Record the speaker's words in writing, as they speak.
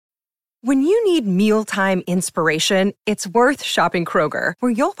When you need mealtime inspiration, it's worth shopping Kroger,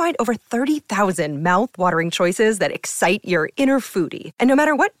 where you'll find over 30,000 mouth-watering choices that excite your inner foodie. And no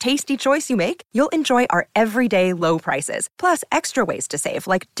matter what tasty choice you make, you'll enjoy our everyday low prices, plus extra ways to save,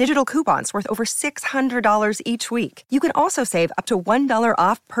 like digital coupons worth over $600 each week. You can also save up to $1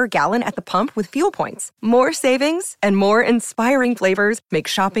 off per gallon at the pump with fuel points. More savings and more inspiring flavors make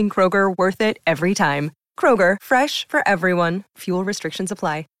shopping Kroger worth it every time. Kroger, fresh for everyone. Fuel restrictions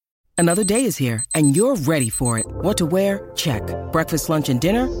apply. Another day is here, and you're ready for it. What to wear? Check. Breakfast, lunch, and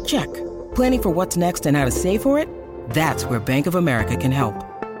dinner? Check. Planning for what's next and how to save for it? That's where Bank of America can help.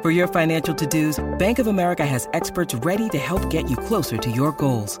 For your financial to-dos, Bank of America has experts ready to help get you closer to your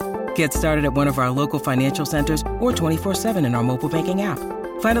goals. Get started at one of our local financial centers or 24/7 in our mobile banking app.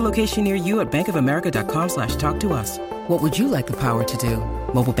 Find a location near you at bankofamerica.com/talktous. What would you like the power to do?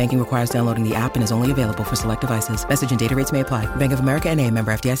 Mobile banking requires downloading the app and is only available for select devices. Message and data rates may apply. Bank of America N.A.,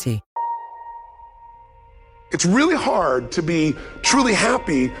 member FDIC. It's really hard to be truly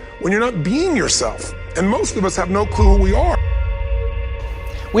happy when you're not being yourself. And most of us have no clue who we are.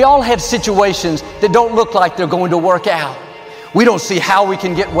 We all have situations that don't look like they're going to work out. We don't see how we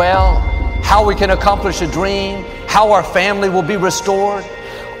can get well, how we can accomplish a dream, how our family will be restored.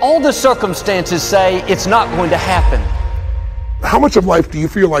 All the circumstances say it's not going to happen. How much of life do you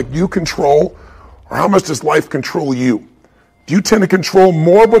feel like you control, or how much does life control you? Do you tend to control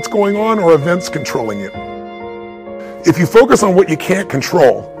more of what's going on, or events controlling you? If you focus on what you can't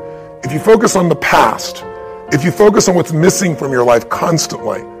control, if you focus on the past, if you focus on what's missing from your life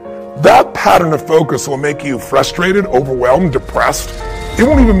constantly, that pattern of focus will make you frustrated, overwhelmed, depressed. It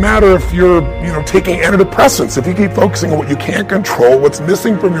won't even matter if you're, taking antidepressants. If you keep focusing on what you can't control, what's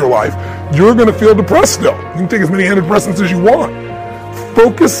missing from your life, you're going to feel depressed still. You can take as many antidepressants as you want.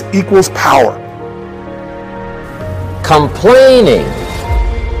 Focus equals power. Complaining,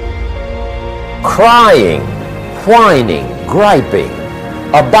 crying, whining, griping,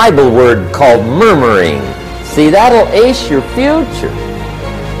 a Bible word called murmuring. See, that'll ace your future.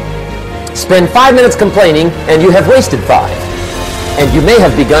 Spend 5 minutes complaining and you have wasted 5. And you may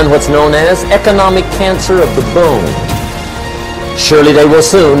have begun what's known as economic cancer of the bone. Surely they will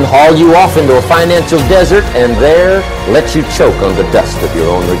soon haul you off into a financial desert and there let you choke on the dust of your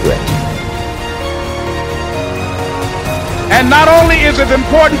own regret. And not only is it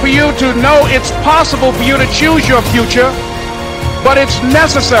important for you to know it's possible for you to choose your future, but it's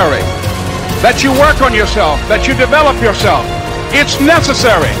necessary that you work on yourself, that you develop yourself. It's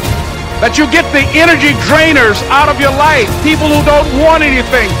necessary that you get the energy drainers out of your life, people who don't want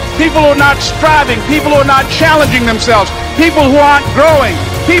anything, people who are not striving, people who are not challenging themselves, people who aren't growing,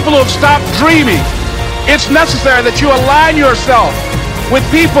 people who have stopped dreaming. It's necessary that you align yourself with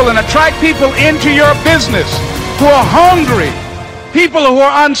people and attract people into your business who are hungry, people who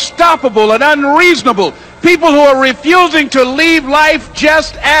are unstoppable and unreasonable, people who are refusing to leave life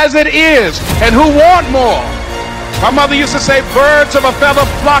just as it is and who want more. My mother used to say, birds of a feather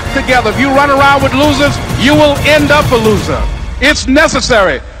flock together. If you run around with losers, you will end up a loser. It's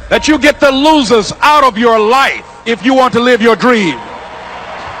necessary that you get the losers out of your life if you want to live your dream.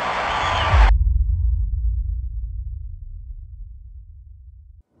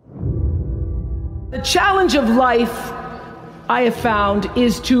 The challenge of life, I have found,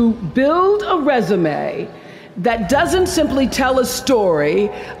 is to build a resume that doesn't simply tell a story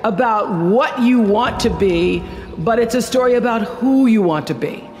about what you want to be, but it's a story about who you want to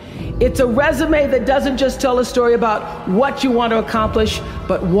be. It's a resume that doesn't just tell a story about what you want to accomplish,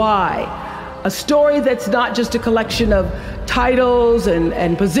 but why. A story that's not just a collection of titles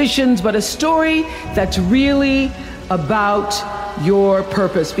and positions, but a story that's really about your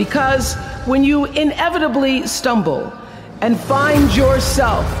purpose. Because when you inevitably stumble and find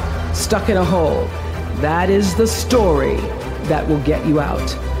yourself stuck in a hole, that is the story that will get you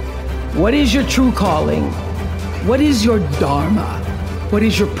out. What is your true calling? What is your dharma? What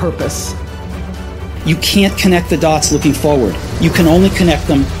is your purpose? You can't connect the dots looking forward. You can only connect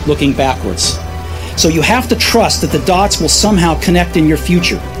them looking backwards. So you have to trust that the dots will somehow connect in your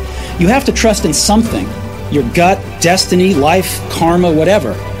future. You have to trust in something, your gut, destiny, life, karma,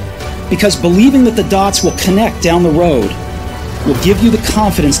 whatever. Because believing that the dots will connect down the road will give you the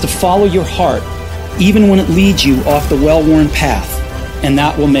confidence to follow your heart, even when it leads you off the well-worn path. And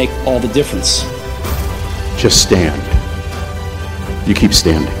that will make all the difference. Just stand. You keep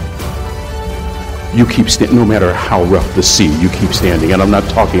standing. You keep standing, no matter how rough the sea, you keep standing. And I'm not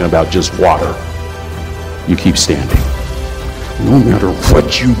talking about just water. You keep standing. No matter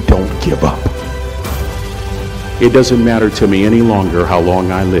what, you don't give up. It doesn't matter to me any longer how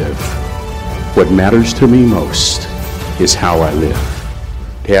long I live. What matters to me most is how I live.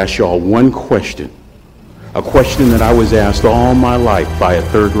 to ask y'all one question. A question that I was asked all my life by a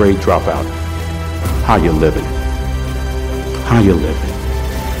third-grade dropout. How you living? How you living?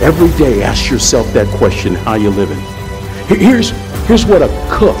 Every day ask yourself that question, how you living? Here's what a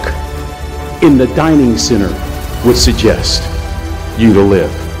cook in the dining center would suggest you to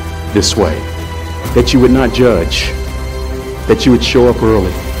live this way. That you would not judge, that you would show up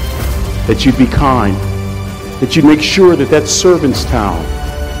early, that you'd be kind, that you'd make sure that that servant's towel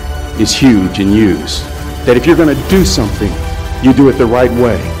is huge and used, that if you're going to do something, you do it the right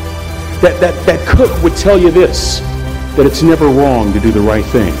way. That cook would tell you this, that it's never wrong to do the right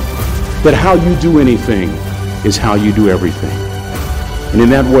thing, that how you do anything is how you do everything. And in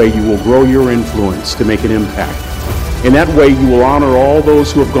that way, you will grow your influence to make an impact. In that way, you will honor all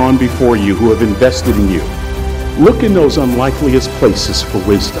those who have gone before you, who have invested in you. Look in those unlikeliest places for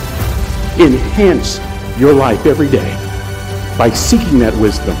wisdom. Enhance your life every day by seeking that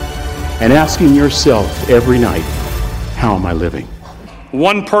wisdom and asking yourself every night, how am I living?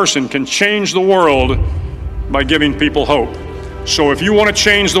 One person can change the world by giving people hope. So if you want to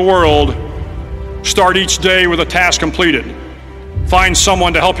change the world, start each day with a task completed. Find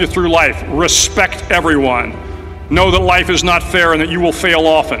someone to help you through life. Respect everyone. Know that life is not fair and that you will fail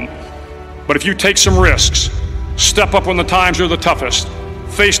often. But if you take some risks, step up when the times are the toughest,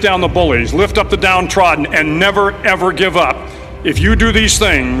 face down the bullies, lift up the downtrodden, and never ever give up. If you do these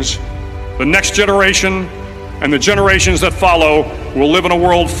things, the next generation and the generations that follow will live in a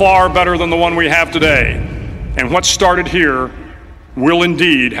world far better than the one we have today. And what started here will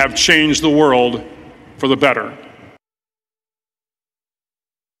indeed have changed the world for the better.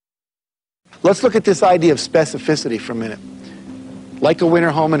 Let's look at this idea of specificity for a minute. Like a winter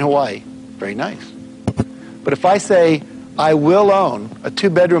home in Hawaii, very nice. But if I say, I will own a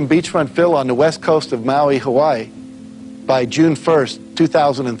 2-bedroom beachfront villa on the west coast of Maui, Hawaii by June 1st,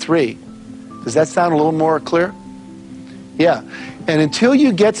 2003, does that sound a little more clear? Yeah. And until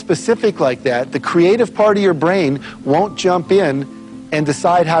you get specific like that, the creative part of your brain won't jump in and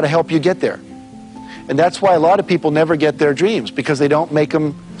decide how to help you get there. And that's why a lot of people never get their dreams, because they don't make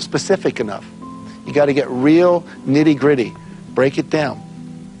them specific enough. You got to get real nitty-gritty. Break it down.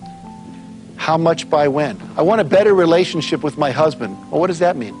 How much by when? I want a better relationship with my husband. Well, what does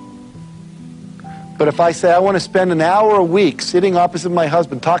that mean? But if I say I want to spend an hour a week sitting opposite my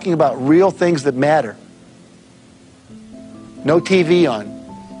husband talking about real things that matter, no TV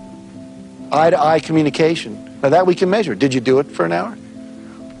on, eye-to-eye communication. Now that we can measure. Did you do it for an hour?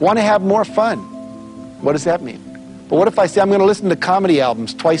 Want to have more fun. What does that mean? But what if I say I'm going to listen to comedy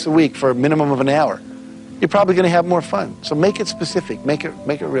albums twice a week for a minimum of an hour? You're probably going to have more fun. So make it specific. Make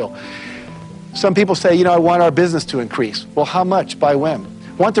it real. Some people say, you know, I want our business to increase. Well, how much? By when?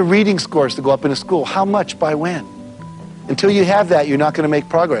 I want the reading scores to go up in a school. How much? By when? Until you have that, you're not going to make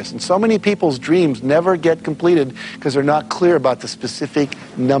progress. And so many people's dreams never get completed because they're not clear about the specific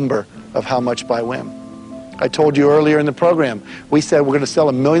number of how much by when. I told you earlier in the program, we said we're going to sell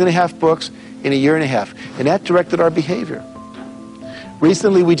 1.5 million books in 1.5 years, and that directed our behavior.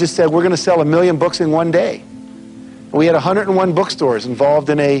 Recently, we just said we're going to sell 1 million books in one day. And we had 101 bookstores involved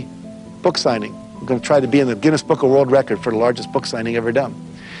in a book signing. We're going to try to be in the Guinness Book of World Record for the largest book signing ever done.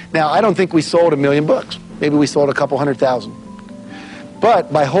 Now, I don't think we sold 1 million books. Maybe we sold a couple 100,000.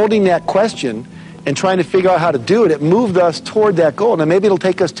 But by holding that question and trying to figure out how to do it, it moved us toward that goal. Now, maybe it'll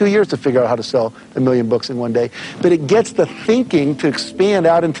take us 2 years to figure out how to sell 1 million books in one day, but it gets the thinking to expand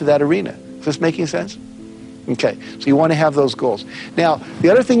out into that arena. Is this making sense? Okay, so you want to have those goals. Now, the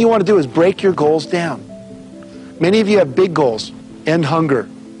other thing you want to do is break your goals down. Many of you have big goals. End hunger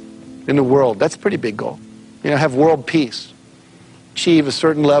in the world. That's a pretty big goal. You know, have world peace. Achieve a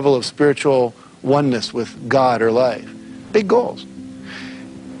certain level of spiritual oneness with God or life. Big goals.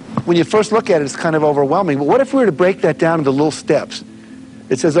 When you first look at it, it's kind of overwhelming. But what if we were to break that down into little steps?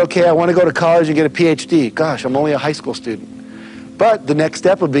 It says, okay, I want to go to college and get a PhD. Gosh, I'm only a high school student. But the next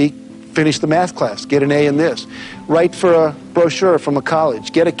step would be finish the math class, get an A in this. Write for a brochure from a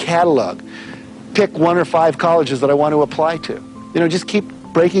college. Get a catalog. Pick 1 or 5 colleges that I want to apply to. You know, just keep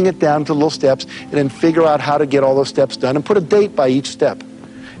breaking it down to little steps and then figure out how to get all those steps done and put a date by each step.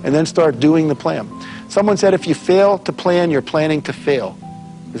 And then start doing the plan. Someone said if you fail to plan, you're planning to fail.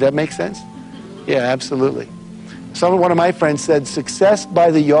 Does that make sense? Yeah, absolutely. One of my friends said, success by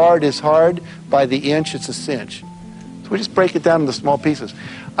the yard is hard, by the inch it's a cinch. So we just break it down into small pieces.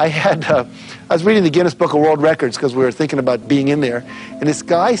 I was reading the Guinness Book of World Records because we were thinking about being in there, and this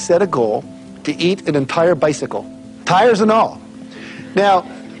guy set a goal to eat an entire bicycle, tires and all. Now,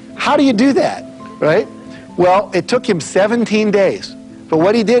 how do you do that, right? Well, it took him 17 days But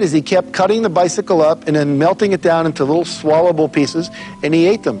what he did is he kept cutting the bicycle up and then melting it down into little swallowable pieces, and he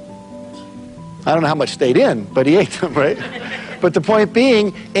ate them. I don't know how much stayed in, but he ate them, right? But the point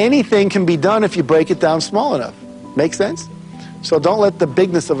being, anything can be done if you break it down small enough. Make sense? So don't let the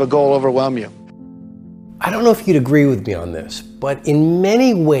bigness of a goal overwhelm you. I don't know if you'd agree with me on this, but in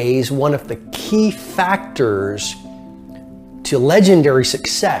many ways, one of the key factors to legendary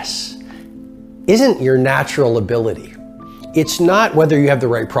success isn't your natural ability. It's not whether you have the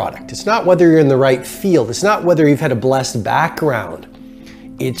right product. It's not whether you're in the right field. It's not whether you've had a blessed background.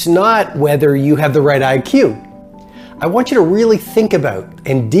 It's not whether you have the right IQ. I want you to really think about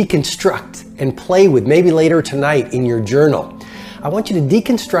and deconstruct and play with, maybe later tonight in your journal. I want you to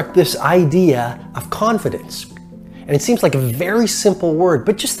deconstruct this idea of confidence. And it seems like a very simple word,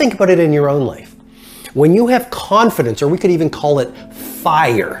 but just think about it in your own life. When you have confidence, or we could even call it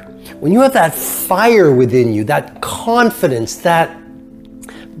fire, when you have that fire within you, that confidence, that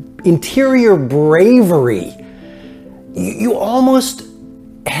interior bravery, you almost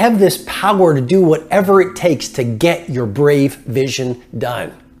have this power to do whatever it takes to get your brave vision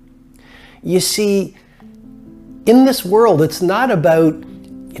done. You see, in this world, it's not about,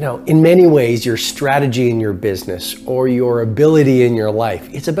 in many ways, your strategy in your business or your ability in your life.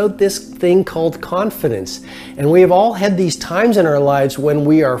 It's about this thing called confidence. And we have all had these times in our lives when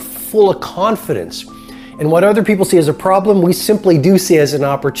we are full of confidence. And what other people see as a problem, we simply do see as an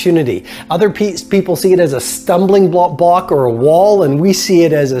opportunity. Other people see it as a stumbling block or a wall, and we see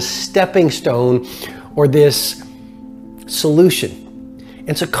it as a stepping stone or this solution.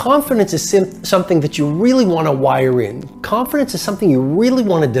 And so confidence is something that you really want to wire in. Confidence is something you really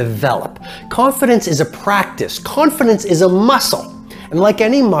want to develop. Confidence is a practice. Confidence is a muscle. And like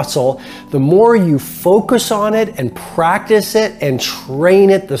any muscle, the more you focus on it and practice it and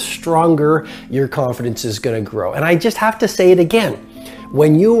train it, the stronger your confidence is going to grow. And I just have to say it again.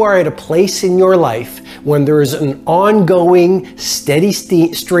 When you are at a place in your life when there is an ongoing, steady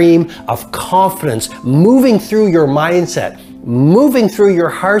stream of confidence moving through your mindset, moving through your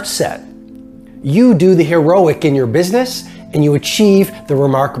heart set, you do the heroic in your business and you achieve the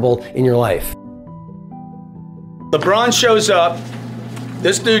remarkable in your life. LeBron shows up.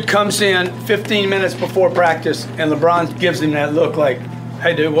 This dude comes in 15 minutes before practice, and LeBron gives him that look like,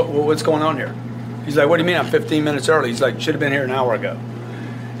 hey, dude, what's going on here? He's like, what do you mean I'm 15 minutes early? He's like, should have been here an hour ago.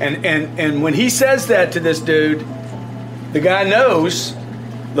 And when he says that to this dude, the guy knows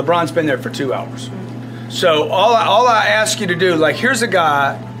LeBron's been there for 2 hours. So all I ask you to do, like, here's a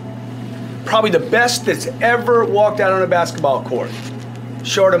guy, probably the best that's ever walked out on a basketball court,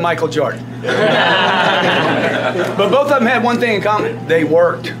 short of Michael Jordan. But both of them had one thing in common. They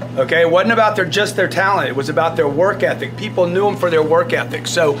worked, okay? It wasn't about just their talent. It was about their work ethic. People knew them for their work ethic.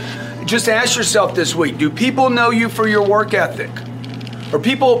 So just ask yourself this week, do people know you for your work ethic? Are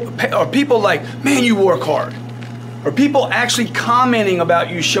people like, man, you work hard? Are people actually commenting about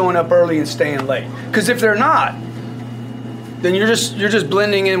you showing up early and staying late? Because if they're not, then you're just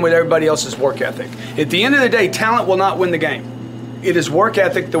blending in with everybody else's work ethic. At the end of the day, talent will not win the game. It is work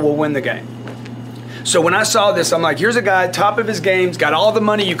ethic that will win the game. So when I saw this, I'm like, here's a guy, top of his game, he's got all the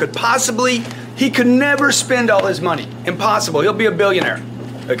money you could possibly, he could never spend all his money. Impossible. He'll be a billionaire.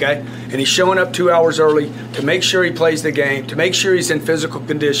 Okay? And he's showing up 2 hours early to make sure he plays the game, to make sure he's in physical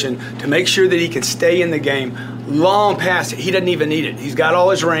condition, to make sure that he can stay in the game long past it. He doesn't even need it. He's got all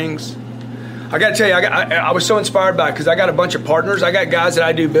his rings. I got to tell you, I was so inspired by it because I got a bunch of partners. I got guys that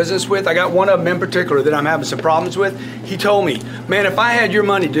I do business with. I got one of them in particular that I'm having some problems with. He told me, man, if I had your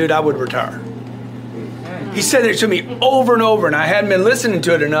money, dude, I would retire. He said it to me over and over, and I hadn't been listening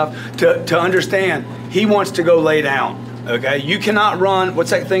to it enough to understand. He wants to go lay down. Okay, you cannot run,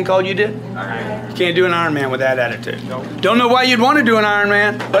 what's that thing called you did? You can't do an Ironman with that attitude. Don't know why you'd want to do an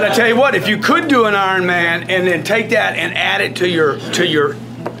Ironman, but I tell you what, if you could do an Ironman and then take that and add it to your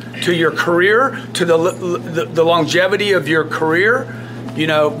career, to the longevity of your career, you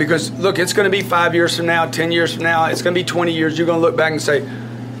know, because look, it's going to be 5 years from now, 10 years from now, it's going to be 20 years, you're going to look back and say,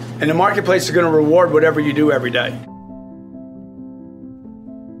 and the marketplace is going to reward whatever you do every day.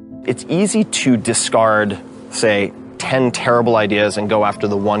 It's easy to discard, say, 10 terrible ideas and go after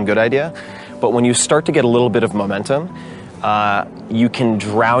the one good idea. But when you start to get a little bit of momentum, you can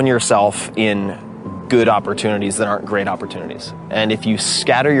drown yourself in good opportunities that aren't great opportunities. And if you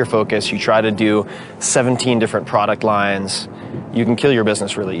scatter your focus, you try to do 17 different product lines, you can kill your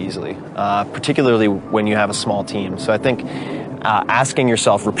business really easily, particularly when you have a small team. So I think asking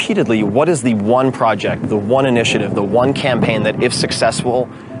yourself repeatedly, what is the one project, the one initiative, the one campaign that, if successful,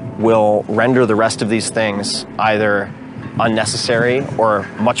 will render the rest of these things either unnecessary or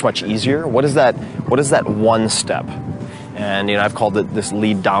much, much easier? What is that one step? And I've called it this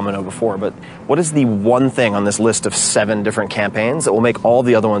lead domino before, but what is the one thing on this list of 7 different campaigns that will make all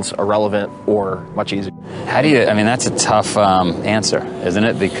the other ones irrelevant or much easier? How do you, that's a tough answer, isn't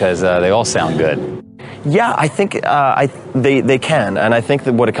it? Because they all sound good. Yeah, I think they can. And I think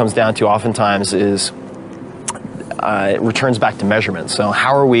that what it comes down to oftentimes is it returns back to measurement. So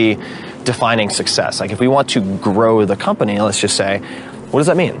how are we defining success? Like if we want to grow the company, let's just say, what does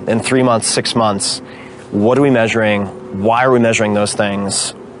that mean? In 3 months, 6 months, what are we measuring? Why are we measuring those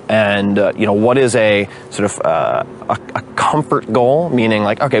things? And, what is a sort of a comfort goal? Meaning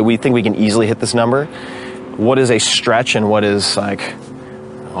like, okay, we think we can easily hit this number. What is a stretch and what is like,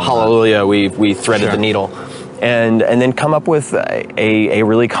 hallelujah, we threaded the needle. And then come up with a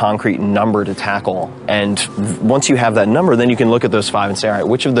really concrete number to tackle. And once you have that number, then you can look at those 5 and say, all right,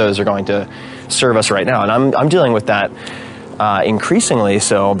 which of those are going to serve us right now? And I'm dealing with that increasingly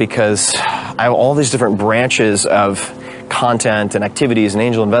so because I have all these different branches of content and activities and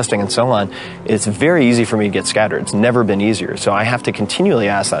angel investing and so on. It's very easy for me to get scattered. It's never been easier. So I have to continually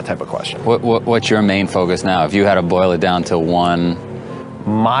ask that type of question. What's your main focus now? If you had to boil it down to one?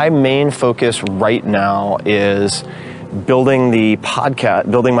 My main focus right now is building my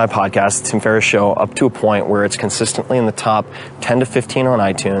podcast, Tim Ferriss Show, up to a point where it's consistently in the top 10 to 15 on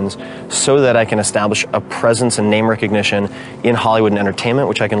iTunes so that I can establish a presence and name recognition in Hollywood and entertainment,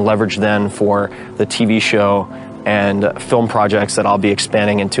 which I can leverage then for the TV show and film projects that I'll be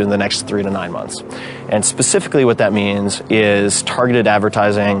expanding into in the next 3 to 9 months. And specifically what that means is targeted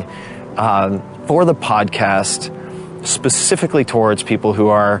advertising for the podcast specifically towards people who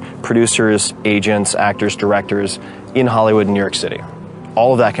are producers, agents, actors, directors in Hollywood and New York City.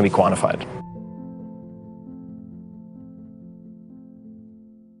 All of that can be quantified.